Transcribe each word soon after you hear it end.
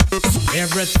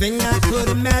Everything I could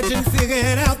imagine,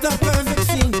 figured out the perfect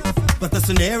scene. But the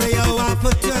scenario I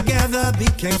put together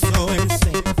became so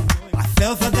insane. I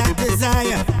fell for that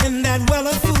desire and that well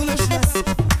of foolishness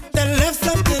that left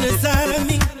something inside of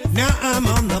me. Now I'm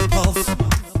on the pulse.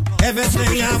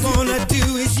 Everything I wanna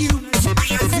do is you.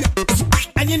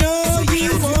 And you know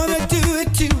you wanna do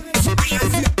it too.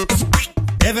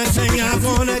 Everything I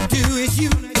wanna do is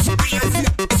you.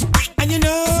 And you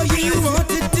know you want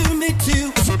to do me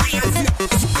too.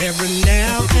 Every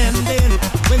now and then,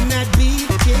 when that beat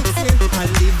kicks in, I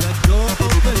leave the door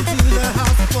open to the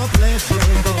house for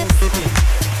pleasurable skin.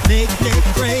 Make me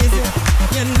crazy,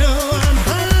 you know I'm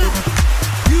high.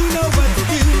 You know what to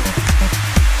do.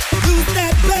 Lose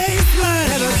that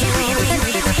baseline.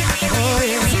 Oh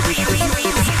yeah.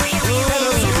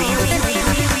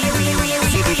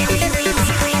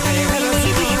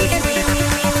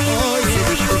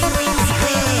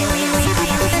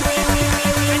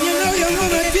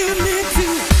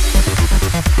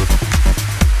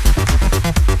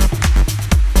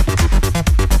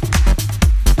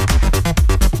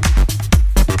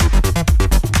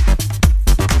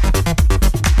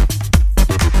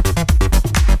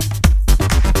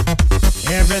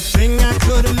 Everything I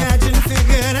could imagine.